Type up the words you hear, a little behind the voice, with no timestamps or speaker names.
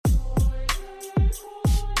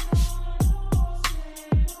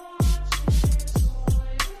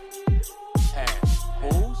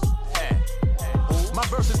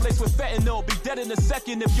dead in a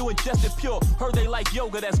second if you ingest it pure. Heard they like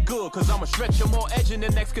yoga, that's good, cause I'ma stretch you more edging the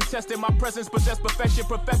next contestant. My presence possessed perfection,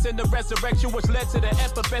 professing the resurrection, which led to the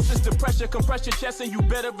effervescence, the pressure, compress your chest, and you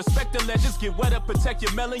better respect the legends. Get wetter, protect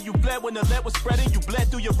your melon. You bled when the lead was spreading. You bled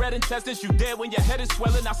through your red intestines. You dead when your head is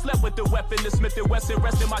swelling. I slept with the weapon, the Smith & Wesson,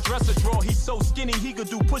 rest in my dresser drawer. He's so skinny, he could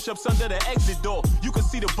do push-ups under the exit door. You can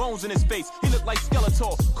see the bones in his face. He looked like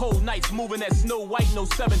Skeletor. Cold nights moving at Snow White, no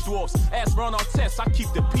seven dwarfs. Ask Ron Artest, I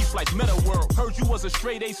keep the peace like Meta World. Heard you was a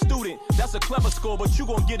straight A student. That's a clever score, but you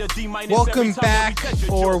gon' get a D-. Welcome back,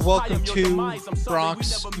 or welcome to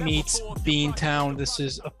Bronx Meets Beantown. This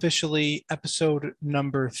is officially episode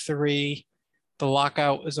number 3. The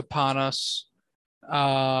lockout is upon us.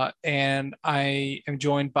 And I am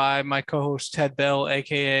joined by my co-host Ted Bell,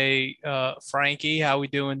 aka Frankie. How we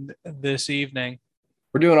doing this evening?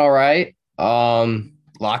 We're doing all right.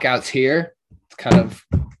 Lockout's here. It's kind of,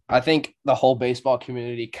 I think the whole baseball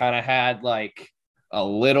community kind of had like a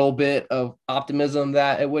little bit of optimism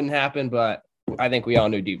that it wouldn't happen, but I think we all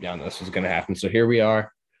knew deep down this was going to happen. So here we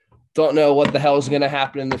are. Don't know what the hell is going to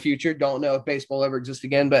happen in the future. Don't know if baseball ever exists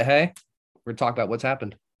again, but hey, we're talking about what's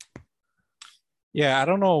happened. Yeah, I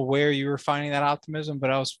don't know where you were finding that optimism, but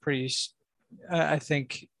I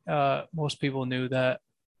think most people knew that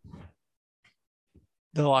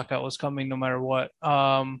the lockout was coming no matter what.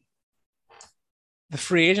 The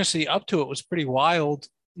free agency up to it was pretty wild.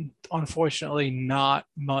 Unfortunately, not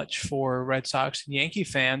much for Red Sox and Yankee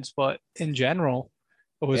fans, but in general,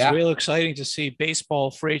 it was real exciting to see baseball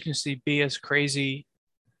free agency be as crazy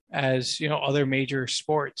as, other major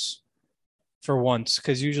sports for once,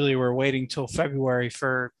 because usually we're waiting till February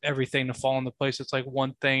for everything to fall into place. It's like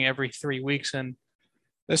one thing every 3 weeks, and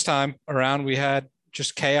this time around we had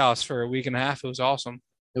just chaos for a week and a half. It was awesome.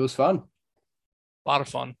 It was fun. A lot of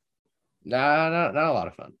fun. Not a lot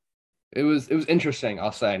of fun. It was interesting,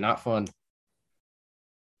 I'll say. Not fun.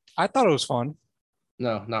 I thought it was fun.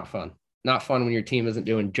 No, not fun. Not fun when your team isn't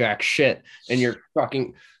doing jack shit and your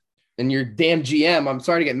damn GM, I'm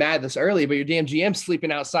sorry to get mad this early, but your damn GM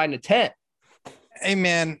sleeping outside in a tent. Hey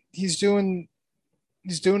man, he's doing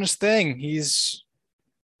his thing. He's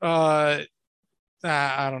I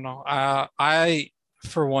don't know. I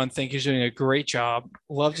for one think he's doing a great job.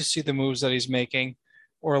 Love to see the moves that he's making,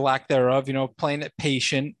 or lack thereof, playing it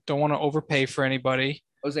patient. Don't want to overpay for anybody.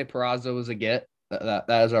 Jose Peraza was a get. That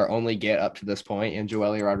is our only get up to this point. And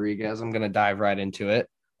Joely Rodriguez, I'm going to dive right into it.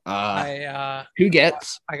 Who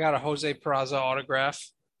gets? I got a Jose Peraza autograph.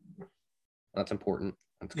 That's important.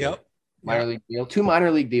 That's good. Yep. Minor league deal. 2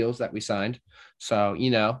 minor league deals that we signed. So,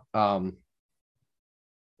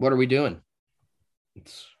 what are we doing?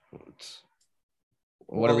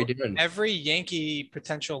 What are we doing? Every Yankee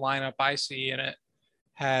potential lineup I see in it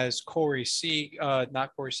has Corey Seager,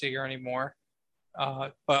 not Corey Seager anymore.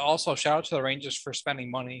 But also shout out to the Rangers for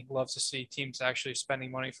spending money. Love to see teams actually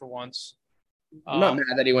spending money for once. I'm not mad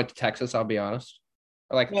that he went to Texas, I'll be honest.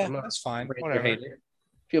 That's fine. Whatever.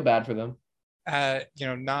 Feel bad for them.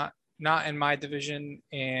 Not in my division,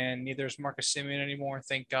 and neither is Marcus Semien anymore.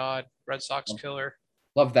 Thank God. Red Sox killer.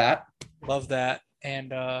 Love that.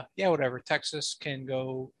 And whatever. Texas can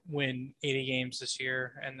go win 80 games this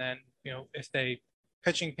year, and then if they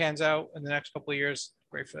pitching pans out in the next couple of years,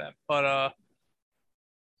 great for them. But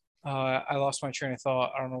I lost my train of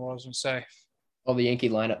thought. I don't know what I was going to say. All the Yankee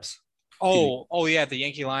lineups. Oh yeah, the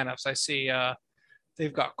Yankee lineups. I see.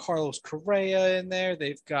 They've got Carlos Correa in there.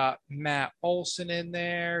 They've got Matt Olson in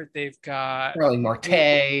there. They've got Starling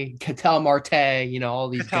Marte, Ketel Marte. All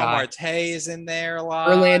these Ketel guys. Marte is in there a lot.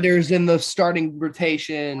 Verlander's in the starting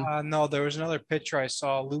rotation. No, there was another pitcher I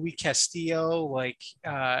saw, Louis Castillo.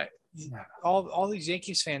 All these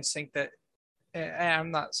Yankees fans think that. I'm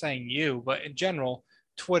not saying you, but in general,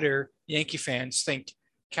 Twitter Yankee fans think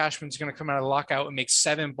Cashman's going to come out of the lockout and make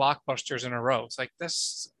 7 blockbusters in a row. It's like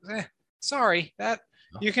this. Sorry,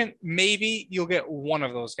 you'll get one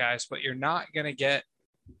of those guys, but you're not going to get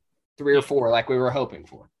 3 or 4 like we were hoping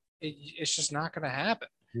for. It's just not going to happen.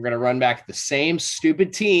 We're going to run back the same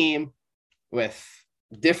stupid team with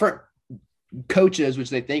different coaches,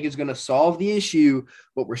 which they think is going to solve the issue,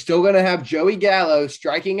 but we're still going to have Joey Gallo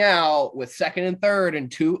striking out with 2nd and 3rd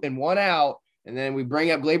and 2 and 1 out. And then we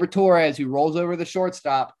bring up Gleyber Torres, who rolls over the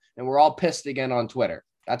shortstop, and we're all pissed again on Twitter.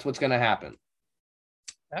 That's what's going to happen.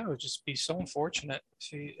 That would just be so unfortunate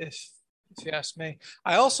if you ask me.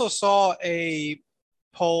 I also saw a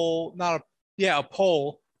poll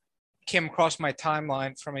came across my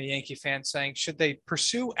timeline from a Yankee fan saying, should they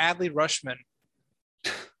pursue Adley Rutschman?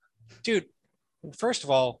 Dude, first of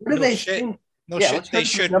all, No Yeah, shit. let's They trade the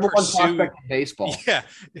should number one pursue. prospect in baseball. Yeah.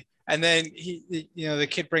 And then the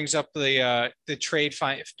kid brings up the trade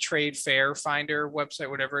fair finder website,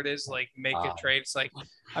 whatever it is, like make a trade. It's like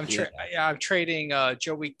I'm trading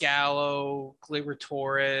Joey Gallo, Gleyber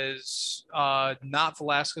Torres, not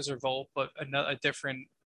Velasquez or Volpe, but a different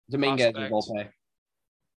Dominguez prospect. or Volpe.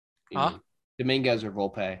 Huh? Dominguez or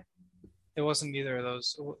Volpe. It wasn't either of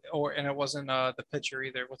those, and it wasn't the pitcher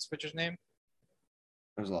either. What's the pitcher's name?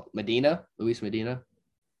 There's a lot. Luis Medina.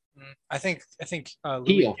 I think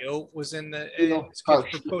Louis Gill was in the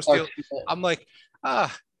post deal. I'm like,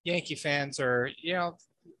 Yankee fans are,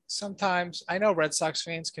 sometimes I know Red Sox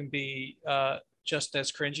fans can be just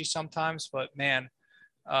as cringy sometimes, but man,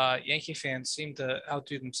 Yankee fans seem to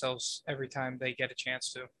outdo themselves every time they get a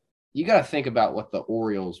chance to. You got to think about what the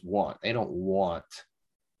Orioles want. They don't want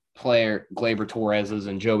player Gleyber Torres's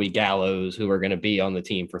and Joey Gallo's who are going to be on the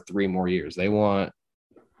team for 3 more years. They want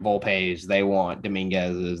Volpe's, they want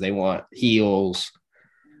Dominguez's, they want Heels,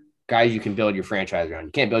 guys you can build your franchise around.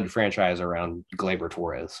 You can't build your franchise around Gleyber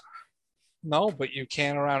Torres. No, but you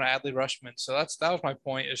can around Adley Rutschman. So that was my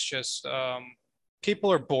point. It's just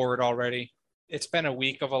people are bored already. It's been a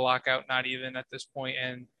week of a lockout, not even at this point,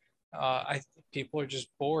 and people are just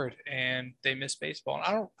bored and they miss baseball.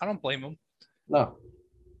 And I don't blame them. No.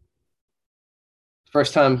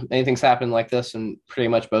 First time anything's happened like this in pretty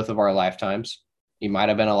much both of our lifetimes. You might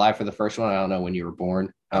have been alive for the first one. I don't know when you were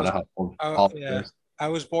born. I don't know how old. Yeah, I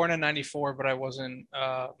was born in '94, but I wasn't.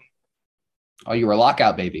 Oh, you were a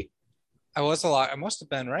lockout baby. I was a lot. I must have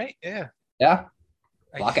been, right? Yeah. Yeah.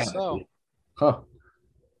 Lockout. So. Huh.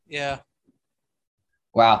 Yeah.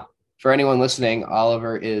 Wow. For anyone listening,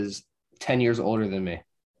 Oliver is 10 years older than me.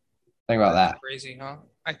 Think about that. Crazy, huh?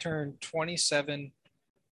 I turned 27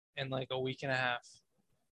 in like a week and a half.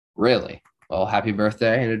 Really? Well, happy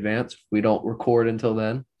birthday in advance. We don't record until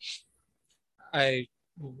then. What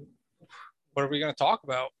are we going to talk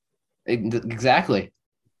about? Exactly.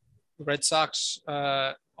 Red Sox,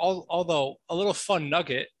 although a little fun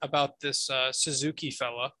nugget about this Suzuki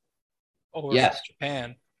fella over in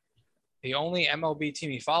Japan. The only MLB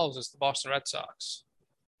team he follows is the Boston Red Sox.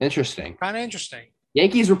 Interesting. Kind of interesting.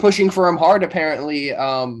 Yankees were pushing for him hard, apparently,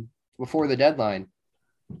 before the deadline.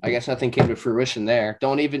 I guess nothing came to fruition there.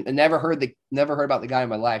 Never heard about the guy in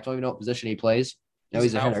my life. Don't even know what position he plays. No,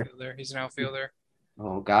 he's a hitter. He's an outfielder.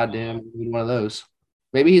 Oh, goddamn. We need one of those.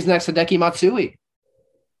 Maybe he's next to Hideki Matsui.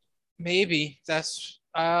 Maybe. That's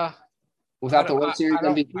without the World Series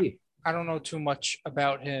MVP. I don't know too much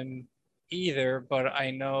about him either, but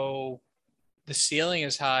I know the ceiling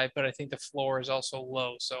is high, but I think the floor is also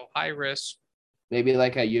low. So high risk. Maybe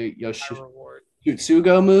like a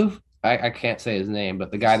Yotsugo move. I can't say his name, but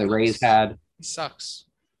the guy the Rays had. He sucks.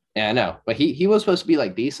 Yeah, I know. But he was supposed to be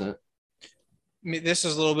like decent. I mean, this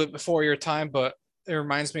is a little bit before your time, but it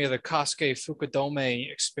reminds me of the Kosuke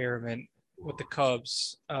Fukudome experiment with the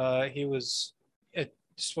Cubs. He was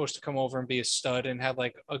supposed to come over and be a stud and had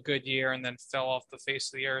like a good year and then fell off the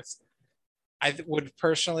face of the earth. I would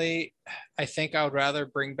personally, I think I would rather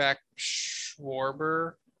bring back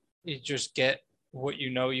Schwarber. You just get what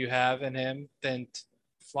you have in him than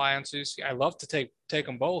fly on Suzuki. I love to take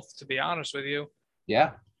them both, to be honest with you.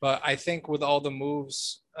 Yeah. But I think with all the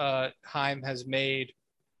moves Heim has made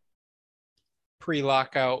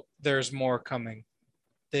pre-lockout, there's more coming.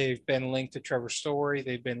 They've been linked to Trevor Story.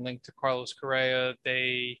 They've been linked to Carlos Correa.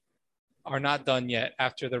 They are not done yet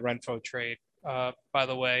after the Renfroe trade. By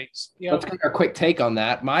the way, let's get our quick take on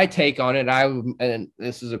that. My take on it, and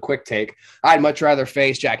this is a quick take. I'd much rather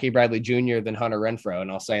face Jackie Bradley Jr. than Hunter Renfroe,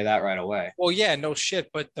 and I'll say that right away. Well, yeah, no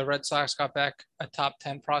shit. But the Red Sox got back a top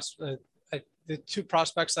 10 prospect. The 2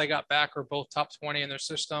 prospects they got back are both top 20 in their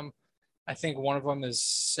system. I think one of them is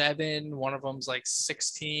 7, one of them's like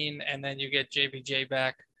 16, and then you get JBJ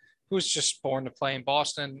back, who's just born to play in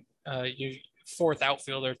Boston. You 4th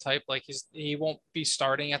outfielder type, like he won't be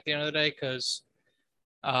starting at the end of the day because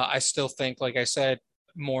I still think, like I said,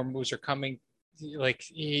 more moves are coming. Like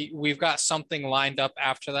we've got something lined up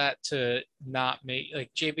after that to not make,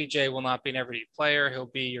 like JBJ will not be an everyday player. He'll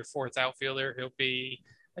be your 4th outfielder. He'll be,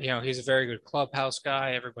 he's a very good clubhouse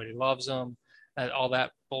guy. Everybody loves him. All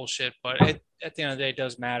that bullshit, but at the end of the day, it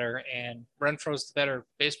does matter. And Renfroe's the better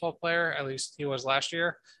baseball player, at least he was last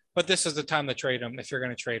year. But this is the time to trade him if you're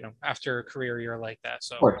going to trade him after a career year like that.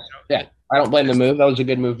 So, yeah, I don't blame the move. That was a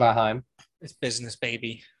good move by Heim. It's business,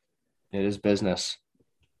 baby. It is business.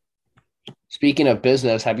 Speaking of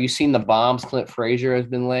business, have you seen the bombs Clint Frazier has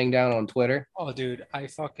been laying down on Twitter? Oh, dude, I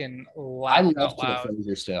fucking laugh I love Clint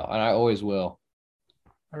Frazier still, and I always will.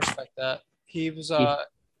 I respect that. He was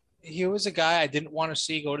a guy I didn't want to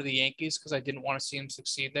see go to the Yankees because I didn't want to see him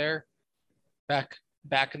succeed there.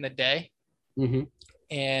 back in the day. Mm-hmm.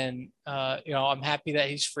 And I'm happy that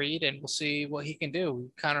he's freed, and we'll see what he can do.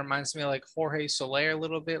 He kind of reminds me of like Jorge Soler a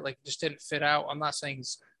little bit, like just didn't fit out. I'm not saying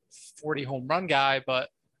he's 40 home run guy, but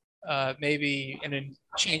maybe in a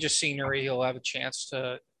change of scenery, he'll have a chance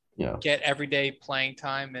to get everyday playing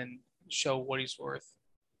time and show what he's worth.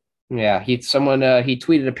 Yeah, he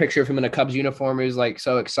tweeted a picture of him in a Cubs uniform. He was like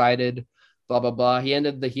so excited, blah blah blah. He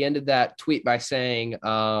ended that tweet by saying,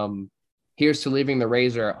 "Here's to leaving the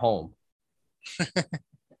razor at home."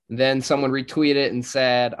 Then someone retweeted it and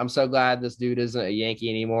said, "I'm so glad this dude isn't a Yankee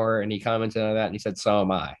anymore." And he commented on that and he said, "So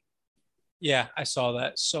am I." Yeah, I saw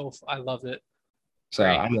that. So I loved it. So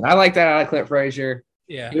I mean, I like that out of Clint Frazier.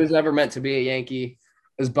 Yeah, he was never meant to be a Yankee.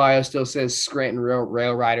 His bio still says Scranton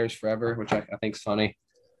Rail Riders forever, which I think is funny.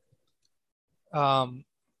 I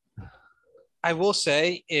will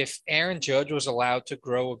say, if Aaron Judge was allowed to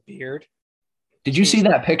grow a beard, did you see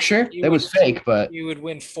that picture? It was fake, but you would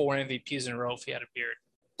win 4 MVPs in a row if he had a beard.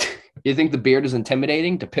 You think the beard is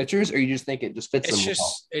intimidating to pitchers, or you just think it just fits them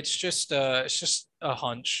well? It's just a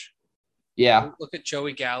hunch. Yeah. Look at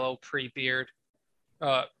Joey Gallo pre-beard.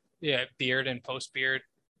 Beard and post-beard.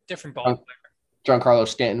 Different ball player. Giancarlo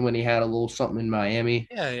Stanton when he had a little something in Miami.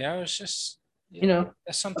 Yeah, it was just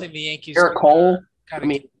that's something the Yankees Eric Cole.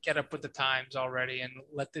 Gotta get up with the times already and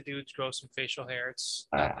let the dudes grow some facial hair. It's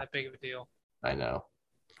not that big of a deal. I know.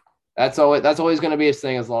 That's always going to be his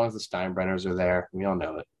thing as long as the Steinbrenners are there. We all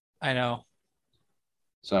know it. I know.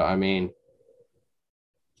 So, I mean,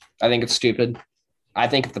 I think it's stupid. I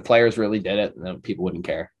think if the players really did it, then people wouldn't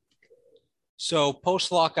care. So,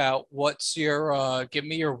 post-lockout, what's your give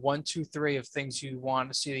me your 1, 2, 3 of things you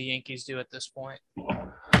want to see the Yankees do at this point?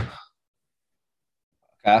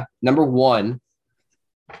 Okay. Number 1,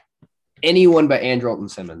 anyone but Andrelton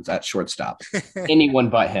Simmons at shortstop.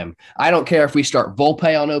 Anyone but him. I don't care if we start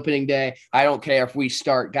Volpe on opening day. I don't care if we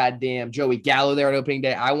start goddamn Joey Gallo there on opening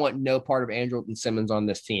day. I want no part of Andrelton Simmons on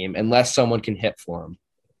this team unless someone can hit for him,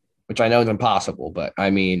 which I know is impossible. But,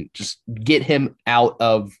 I mean, just get him out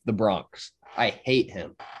of the Bronx. I hate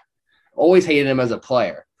him. Always hated him as a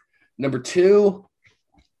player. Number 2,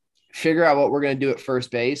 figure out what we're going to do at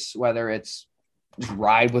first base, whether it's just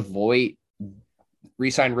ride with Voit,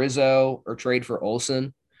 re-sign Rizzo, or trade for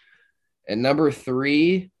Olsen. And number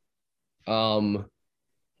 3, number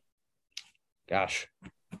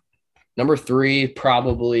 3,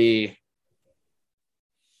 probably,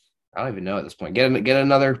 I don't even know at this point. Get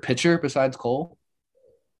another pitcher besides Cole.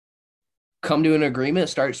 Come to an agreement,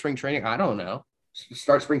 start spring training. I don't know.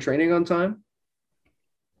 Start spring training on time.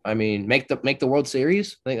 I mean, make the World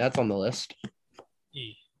Series. I think that's on the list.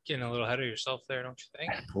 You're getting a little ahead of yourself there, don't you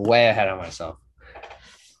think? Way ahead of myself.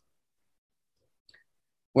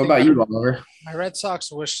 What about you, Oliver? My Red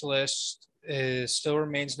Sox wish list still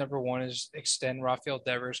remains number 1 is extend Rafael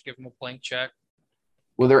Devers, give him a blank check.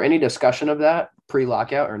 Was there any discussion of that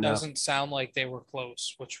pre-lockout or no? Doesn't sound like they were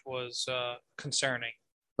close, which was concerning.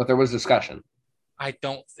 But there was discussion.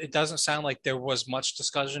 It doesn't sound like there was much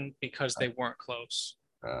discussion because they weren't close.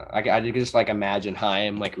 I could just imagine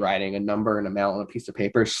Chaim writing a number and amount on a piece of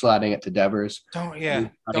paper, sliding it to Devers. Don't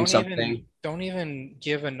even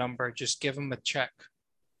give a number. Just give him a check.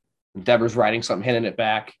 Devers writing something, hitting it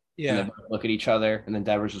back. Yeah. And then look at each other, and then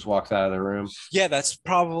Devers just walks out of the room. Yeah, that's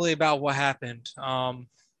probably about what happened.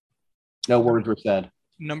 No words were said.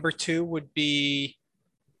 Number 2 would be.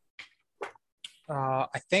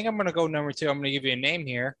 I think I'm gonna go number 2. I'm gonna give you a name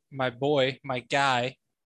here. My boy, my guy.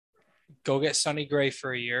 Go get Sonny Gray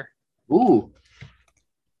for a year. Ooh.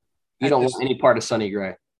 You don't want any part of Sonny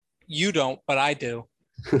Gray. You don't, but I do.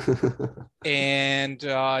 And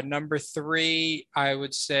number 3, I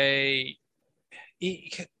would say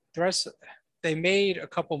the rest. They made a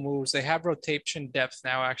couple moves. They have rotation depth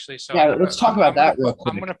now, actually. So yeah, let's talk about that real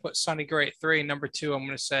quick. I'm going to put Sonny Gray at 3. Number 2, I'm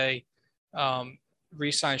going to say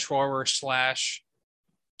re-sign Schwarber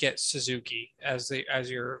 / get Suzuki as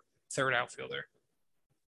your third outfielder.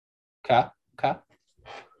 Okay.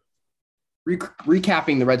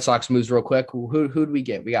 Recapping the Red Sox moves real quick. Who'd we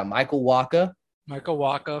get? We got Michael Wacha. Michael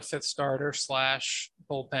Wacha, 5th starter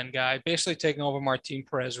 / bullpen guy, basically taking over Martin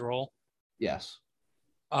Perez role. Yes.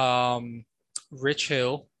 Rich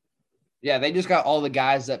Hill. Yeah, they just got all the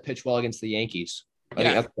guys that pitch well against the Yankees.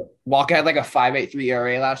 Wacha had a 5.83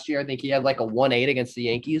 ERA last year. I think he had a 1.8 against the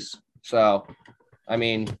Yankees. So, I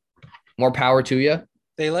mean, more power to you.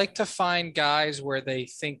 They like to find guys where they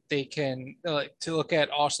think they can to look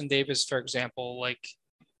at Austin Davis, for example,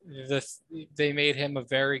 they made him a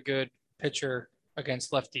very good pitcher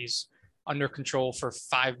against lefties under control for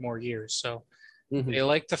 5 more years. So Mhm. They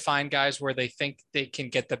like to find guys where they think they can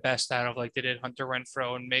get the best out of, like they did Hunter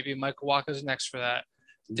Renfrow, and maybe Michael Walker's next for that.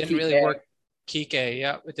 Didn't really Kike. work. Kike,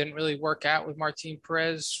 yeah, it didn't really work out with Martin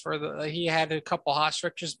Perez. He had a couple hot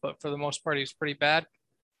stretches, but for the most part, he was pretty bad.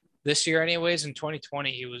 This year, anyways, in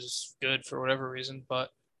 2020, he was good for whatever reason.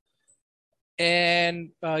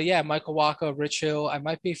 Yeah, Michael Walker, Rich Hill. I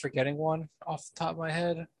might be forgetting one off the top of my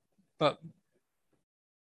head, but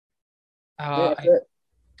Yeah,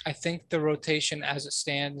 I I think the rotation as it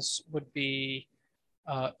stands would be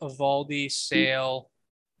Evaldi, Sale,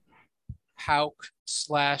 Hauk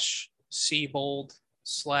slash Seabold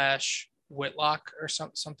slash Whitlock or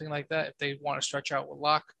something like that. If they want to stretch out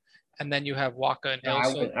Whitlock, and then you have Waka and no,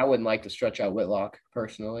 Hill. I wouldn't like to stretch out Whitlock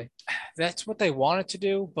personally. That's what they wanted to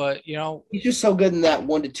do, but He's just so good in that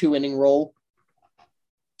 1 to 2 inning role.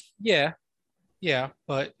 yeah,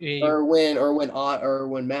 but Or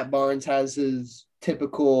when Matt Barnes has his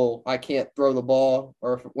typical I can't throw the ball,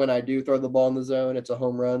 or when I do throw the ball in the zone, it's a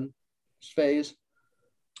home run phase.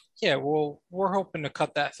 yeah, well, we're hoping to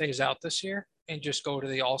cut that phase out this year and just go to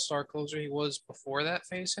the all-star closer he was before that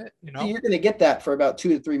phase hit. So you're going to get that for about 2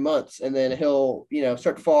 to 3 months, and then he'll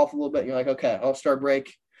start to fall off a little bit. And you're like, okay, all-star break,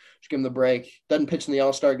 just give him the break. Doesn't pitch in the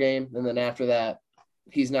all-star game, and then after that,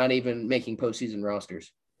 he's not even making postseason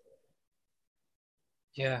rosters.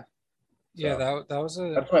 Yeah, So, that was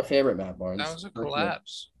that's my favorite Matt Barnes. That was a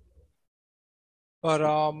collapse.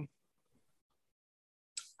 But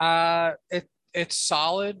it's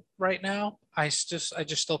solid right now. I just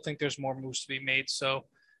still think there's more moves to be made. So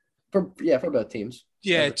for both teams.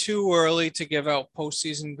 Yeah, too early to give out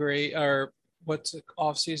postseason grade or what's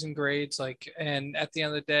off-season grades. And at the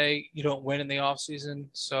end of the day, you don't win in the off-season,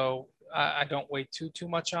 so I don't weigh too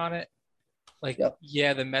much on it.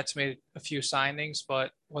 Yeah, the Mets made a few signings,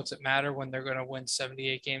 but what's it matter when they're going to win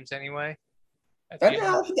 78 games anyway?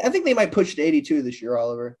 I think they might push to 82 this year,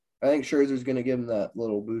 Oliver. I think Scherzer's going to give them that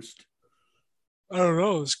little boost. I don't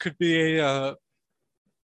know. This could be the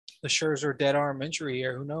Scherzer dead arm injury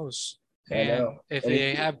here. Who knows? I know. If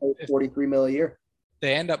they have $43 million a year,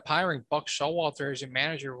 they end up hiring Buck Showalter as your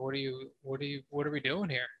manager. What are we doing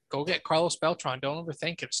here? Go get Carlos Beltran. Don't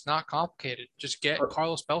overthink it. It's not complicated. Just get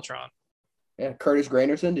Carlos Beltran. Yeah, Curtis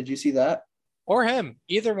Granderson. Did you see that? Or him.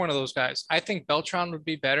 Either one of those guys. I think Beltran would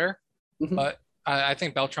be better, but I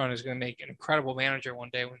think Beltran is going to make an incredible manager one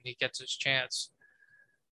day when he gets his chance.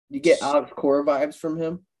 You get Alex Cora vibes from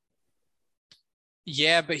him?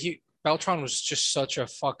 Yeah, but Beltran was just such a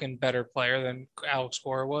fucking better player than Alex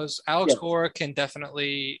Cora was. Alex Cora can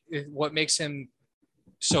definitely – what makes him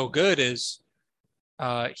so good is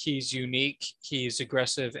he's unique, he's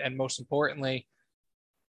aggressive, and most importantly,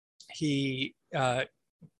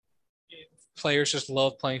 players just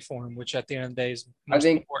love playing for him, which at the end of the day is the most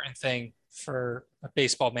important thing for a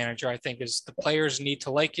baseball manager, I think, is the players need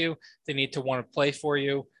to like you, they need to want to play for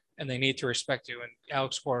you, and they need to respect you. And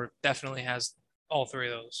Alex Cora definitely has all three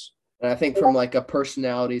of those. And I think from like a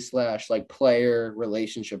personality / player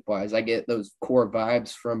relationship wise, I get those core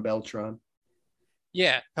vibes from Beltran.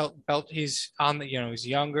 Yeah, he's on the, he's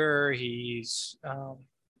younger. He's,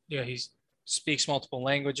 he speaks multiple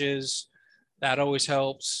languages. That always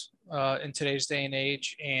helps in today's day and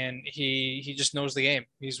age. And he just knows the game.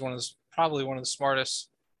 He's probably one of the smartest,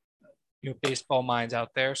 baseball minds out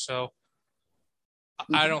there. So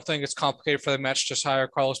I don't think it's complicated for the Mets to just hire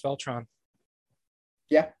Carlos Beltran.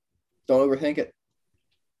 Yeah. Don't overthink it.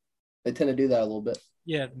 They tend to do that a little bit.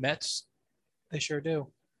 Yeah, the Mets, they sure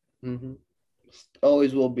do. Mm-hmm.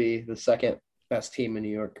 Always will be the second best team in New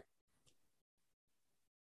York.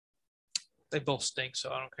 They both stink,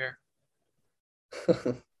 so I don't care.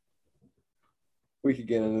 We could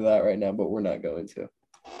get into that right now, but we're not going to.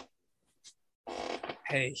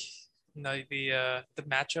 Hey, the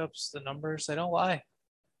matchups, the numbers, they don't lie.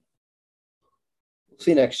 We'll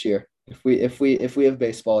see next year if we have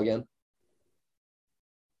baseball again.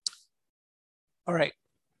 All right.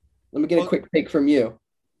 Let me get a quick take from you.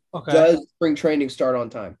 Okay. Does spring training start on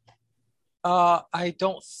time? I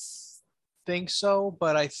don't think so,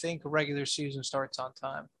 but I think regular season starts on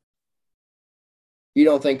time. You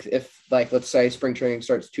don't think if, let's say spring training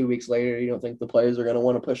starts 2 weeks later, you don't think the players are going to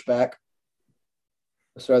want to push back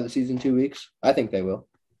the start of the season 2 weeks? I think they will.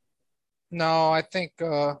 No, I think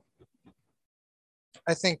we'll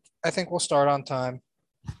start on time.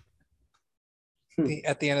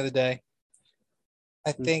 At the end of the day.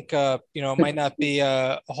 I think, it might not be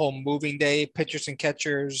a whole moving day, pitchers and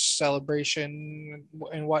catchers celebration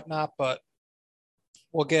and whatnot, but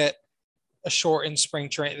we'll get a shortened spring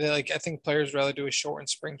training. I think players rather do a shortened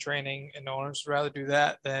spring training and owners rather do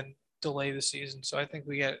that than delay the season. So I think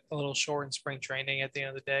we get a little shortened spring training at the end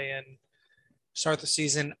of the day, and start the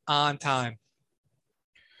season on time.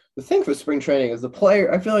 The thing for spring training is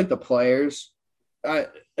I feel like the players,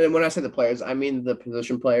 and when I say the players, I mean the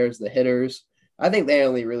position players, the hitters. I think they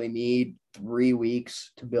only really need 3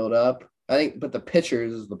 weeks to build up. But the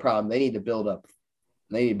pitchers is the problem. They need to build up.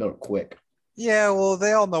 They need to build up quick. Yeah, well,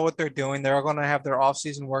 they all know what they're doing. They're going to have their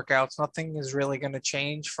off-season workouts. Nothing is really going to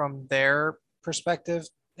change from their perspective.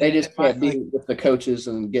 They just can't be with the coaches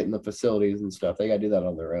and get in the facilities and stuff. They got to do that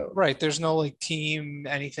on their own. Right. There's no like team,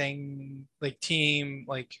 anything like team,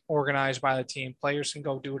 like organized by the team. Players can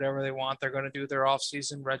go do whatever they want. They're going to do their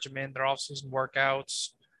off-season regimen, their off-season workouts,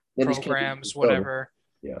 programs, whatever.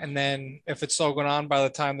 Yeah. And then if it's still going on by the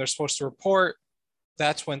time they're supposed to report,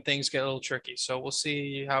 that's when things get a little tricky. So we'll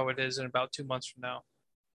see how it is in about 2 months from now.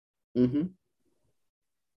 Mm-hmm.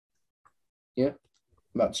 Yeah.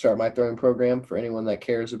 I'm about to start my throwing program for anyone that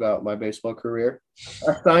cares about my baseball career.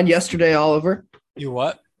 I signed yesterday, Oliver. You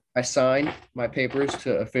what? I signed my papers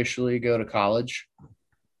to officially go to college.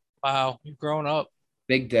 Wow, you've grown up.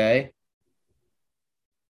 Big day.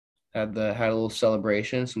 Had a little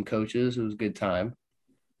celebration, some coaches. It was a good time.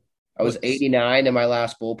 I was 89 in my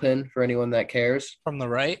last bullpen for anyone that cares. From the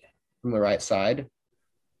right? From the right side.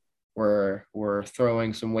 We're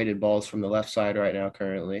throwing some weighted balls from the left side right now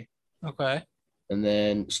currently. Okay. And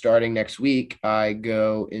then starting next week, I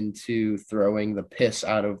go into throwing the piss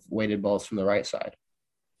out of weighted balls from the right side.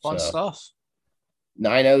 Fun stuff.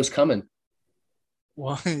 9-0's coming.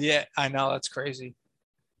 Well, yeah, I know. That's crazy.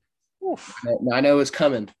 9-0 is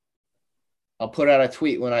coming. I'll put out a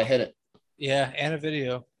tweet when I hit it. Yeah, and a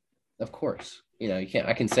video. Of course. You can't.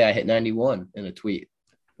 I can say I hit 91 in a tweet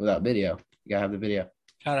without video. You gotta have the video.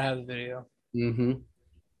 Gotta have the video. Mm-hmm.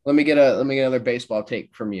 Let me get another baseball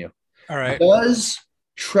take from you. All right. Does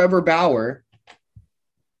Trevor Bauer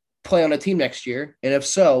play on a team next year? And if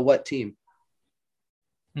so, what team?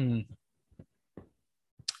 I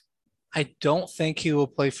don't think he will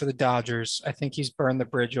play for the Dodgers. I think he's burned the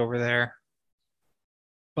bridge over there.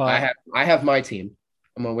 But I have my team.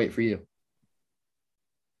 I'm gonna wait for you.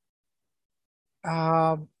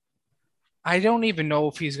 I don't even know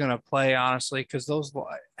if he's gonna play, honestly, because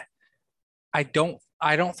I don't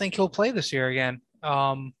think he'll play this year again.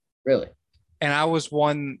 Really? And I was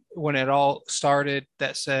one when it all started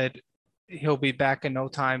that said he'll be back in no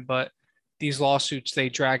time, but these lawsuits, they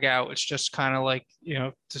drag out. It's just kind of like,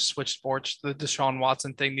 to switch sports, the Deshaun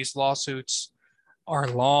Watson thing, these lawsuits are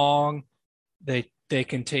long. They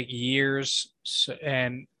can take years.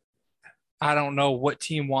 And I don't know what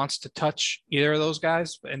team wants to touch either of those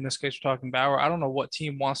guys. In this case, we're talking Bauer. I don't know what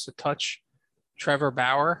team wants to touch Trevor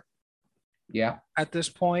Bauer. Yeah. At this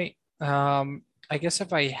point, I guess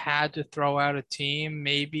if I had to throw out a team,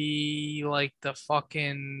 maybe like the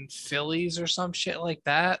fucking Phillies or some shit like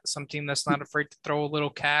that. Some team that's not afraid to throw a little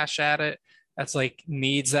cash at it. That's like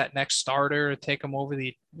needs that next starter to take them over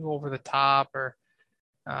the top, or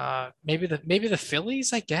maybe the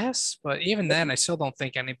Phillies, I guess. But even then, I still don't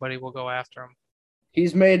think anybody will go after him.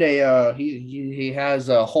 He's made he has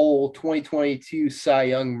a whole 2022 Cy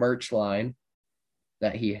Young merch line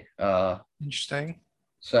that he Interesting.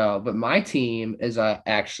 So, but my team is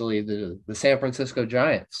actually the San Francisco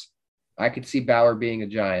Giants. I could see Bauer being a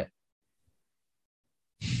Giant.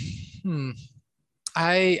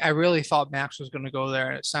 I really thought Max was going to go there,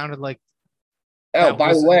 and it sounded like. Oh,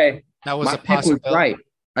 by the way, that was my a possibility. Was right.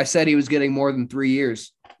 I said he was getting more than 3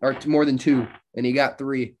 years, or more than 2, and he got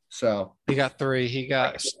 3. So he got 3. He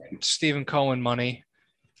got Stephen Cohen money.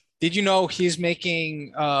 Did you know he's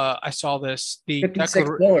making? I saw this. The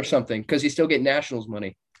 56 mil or something, because he's still getting Nationals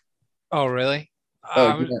money. Oh, really?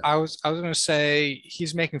 Yeah. I was going to say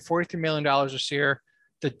he's making $43 million this year.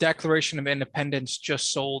 The Declaration of Independence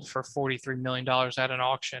just sold for $43 million at an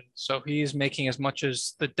auction. So he's making as much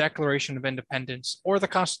as the Declaration of Independence or the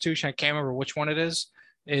Constitution, I can't remember which one it is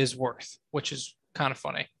worth, which is kind of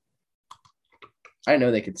funny. I didn't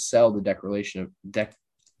know they could sell the Declaration of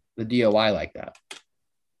the DOI like that.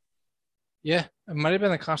 Yeah, it might have been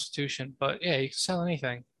the Constitution, but yeah, you can sell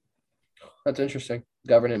anything. That's interesting.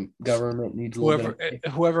 Government needs a little bit.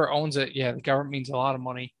 Whoever owns it, yeah, the government means a lot of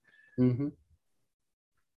money. Mm-hmm.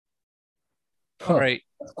 All right.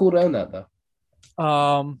 It's cool to own that, though.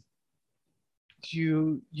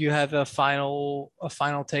 Do you have a final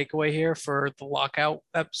takeaway here for the lockout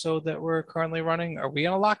episode that we're currently running? Are we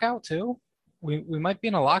in a lockout too? We might be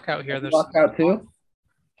in a lockout here. There's lockout too.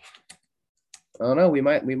 I don't know. We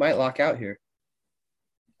might lock out here.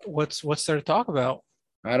 What's there to talk about?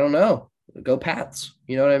 I don't know. Go Pats.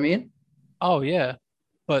 You know what I mean? Oh yeah,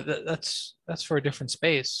 but that's for a different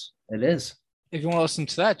space. It is. If you want to listen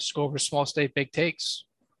to that, just go over Small State Big Takes.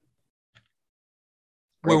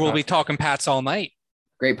 where we'll be talking Pats all night.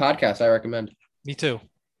 Great podcast. I recommend. Me too.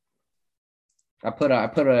 I put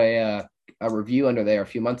a review under there a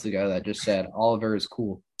few months ago that just said Oliver is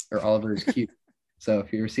cool or Oliver is cute. So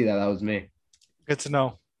if you ever see that, that was me. Good to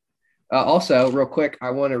know. Also, real quick,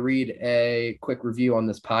 I want to read a quick review on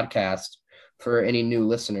this podcast for any new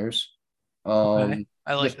listeners. Okay.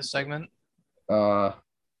 I like this segment. I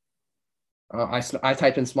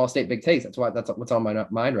typed in small state big takes. That's what's on my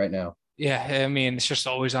mind right now. Yeah, I mean, it's just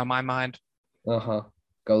always on my mind. Go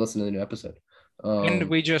listen to the new episode. And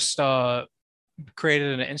we just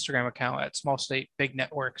created an Instagram account at Small State Big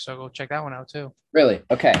Network, so go check that one out too. Really?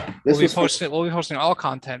 Okay. We'll be posting all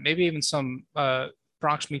content, maybe even some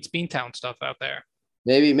Bronx meets Beantown stuff out there.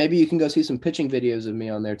 Maybe you can go see some pitching videos of me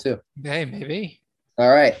on there too. Hey, maybe. All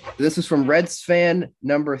right. This is from Reds fan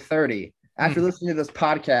number 30. After listening to this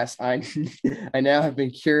podcast, I now have been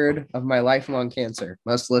cured of my lifelong cancer.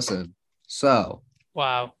 Must listen. So,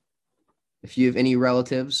 wow. If you have any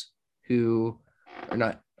relatives who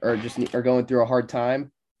are going through a hard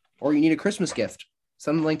time, or you need a Christmas gift,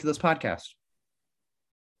 send the link to this podcast.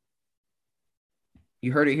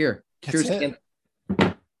 You heard it here. That's it.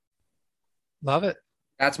 Love it.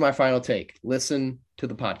 That's my final take. Listen to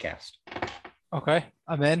the podcast. Okay,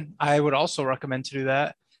 I'm in. I would also recommend to do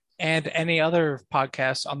that. And any other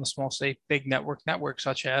podcasts on the Small State Big Network,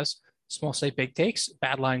 such as Small State Big Takes.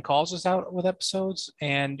 Badline Calls is out with episodes.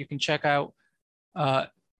 And you can check out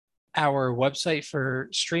our website for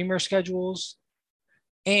streamer schedules.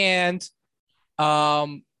 And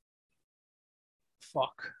I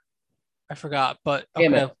forgot. But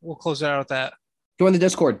okay, we'll close it out with that. Join the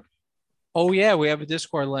Discord. Oh, yeah, we have a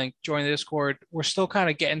Discord link. Join the Discord. We're still kind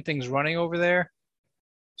of getting things running over there.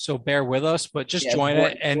 So bear with us, but just join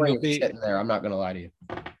it and we'll be shit in there. I'm not going to lie to you.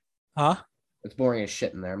 Huh? It's boring as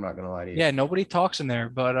shit in there. I'm not going to lie to you. Yeah, nobody talks in there,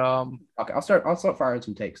 but okay, I'll start firing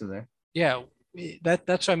some takes in there. Yeah,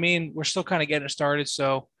 that's what I mean. We're still kind of getting it started.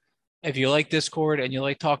 So if you like Discord and you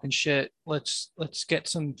like talking shit, let's get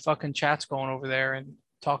some fucking chats going over there and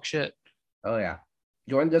talk shit. Oh, yeah.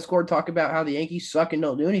 Join the Discord, talk about how the Yankees suck and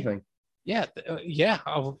don't do anything. Yeah,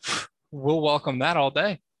 we'll welcome that all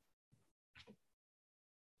day.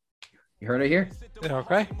 You heard it here.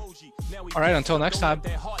 Okay. All right. Until next time.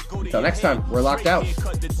 We're locked out.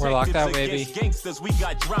 We're locked out, baby. Gangsters, we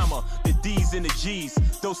got drama. The D's and the G's.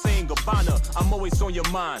 Those saying Gabbana. I'm always on your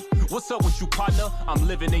mind. What's up with you, partner? I'm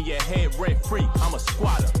living in your head rent free. I'm a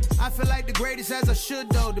squatter. I feel like the greatest as I should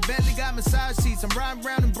though. The Bentley got massage seats. I'm riding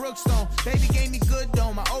around in Brookstone. Baby gave me good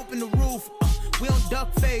dome. I opened the roof. We on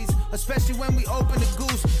duck phase, especially when we open the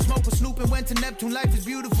goose. Smoke with Snoop and went to Neptune. Life is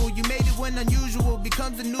beautiful. You made it when unusual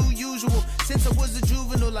becomes the new usual. Since I was a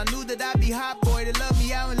juvenile, I knew that I'd be hot boy. They love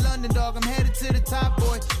me out in London, dog. I'm headed to the top,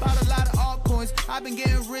 boy. Bought a lot of altcoins. I've been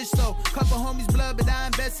getting rich though. Couple homies blood, but I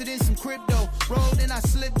invested in some crypto. Rolled and I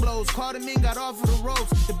slip blows. Caught him in, got off of the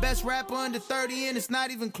ropes. The best rapper under 30 and it's not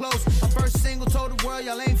even close. My first single told the world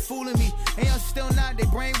y'all ain't fooling me. And y'all still not. They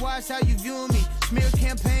brainwashed how you viewing me. Smear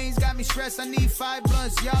campaigns got me stressed. I need 5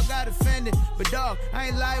 blunts, y'all got offended. But dog, I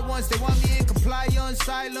ain't lied once. They want me in compliance,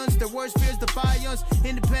 silence. Their worst fears defiance.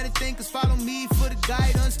 Independent thinkers follow me for the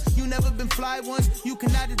guidance. You never been fly once, you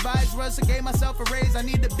cannot advise us. I gave myself a raise, I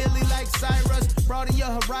need a Billy like Cyrus. Broaden your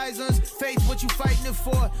horizons, faith what you fighting it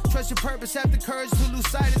for. Trust your purpose, have the courage to lose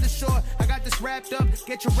sight of the shore. I got this wrapped up,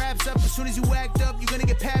 get your raps up. As soon as you act up, you're gonna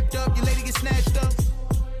get papped up. You